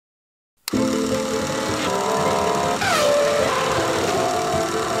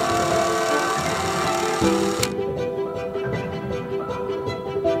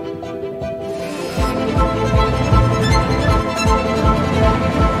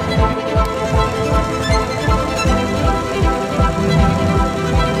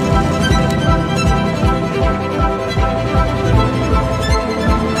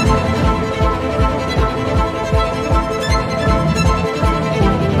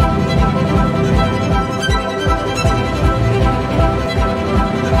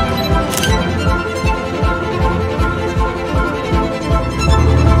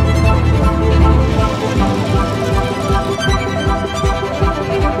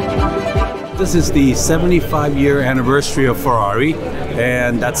This is the 75-year anniversary of Ferrari,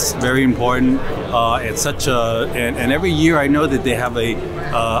 and that's very important. It's such a, and every year I know that they have a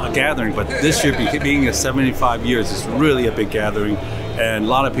gathering, but this year being a 75 years, it's really a big gathering. And a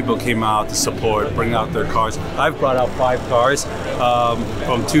lot of people came out to support, bring out their cars. I've brought out 5 cars,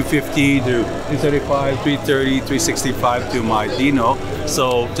 from 250 to 235, 330, 365 to my Dino.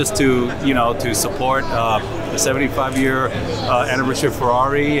 So just to, to support the 75-year anniversary of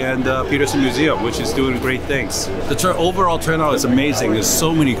Ferrari and Petersen Museum, which is doing great things. The overall turnout is amazing. There's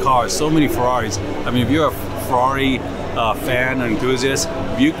so many cars, so many Ferraris. I mean, if you're a Ferrari fan and enthusiast,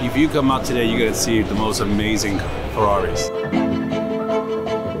 if you come out today, you're going to see the most amazing Ferraris.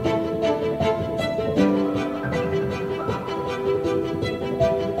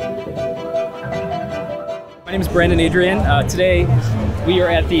 My name is Brandon Adrian. Today we are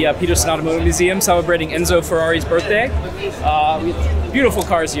at the Petersen Automotive Museum celebrating Enzo Ferrari's birthday. We have beautiful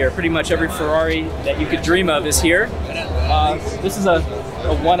cars here. Pretty much every Ferrari that you could dream of is here. This is a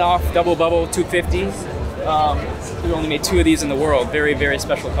one-off double bubble 250. We only made 2 of these in the world. Very, very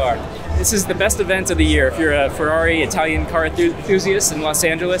special car. This is the best event of the year. If you're a Ferrari Italian car enthusiast in Los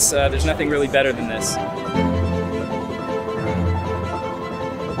Angeles, there's nothing really better than this.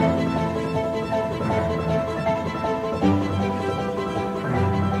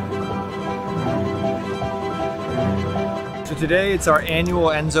 So today it's our annual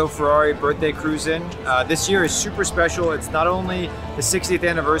Enzo Ferrari birthday cruise-in. This year is super special. It's not only the 60th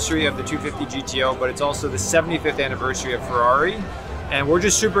anniversary of the 250 GTO, but it's also the 75th anniversary of Ferrari. And we're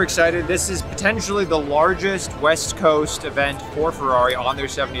just super excited. This is potentially the largest West Coast event for Ferrari on their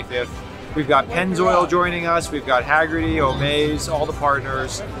 75th. We've got Pennzoil joining us, we've got Hagerty, Omaze, all the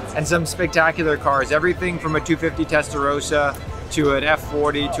partners, and some spectacular cars. Everything from a 250 Testarossa to an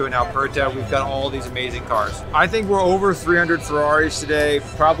F40 to an Alperta. We've got all these amazing cars. I think we're over 300 Ferraris today,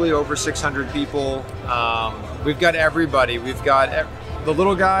 probably over 600 people. We've got everybody. We've got the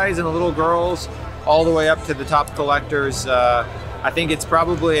little guys and the little girls all the way up to the top collectors. I think it's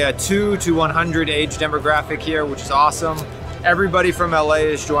probably a 2 to 100 age demographic here, which is awesome. Everybody from LA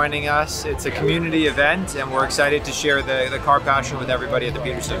is joining us. It's a community event and we're excited to share the car passion with everybody at the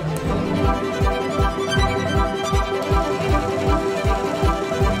Petersen.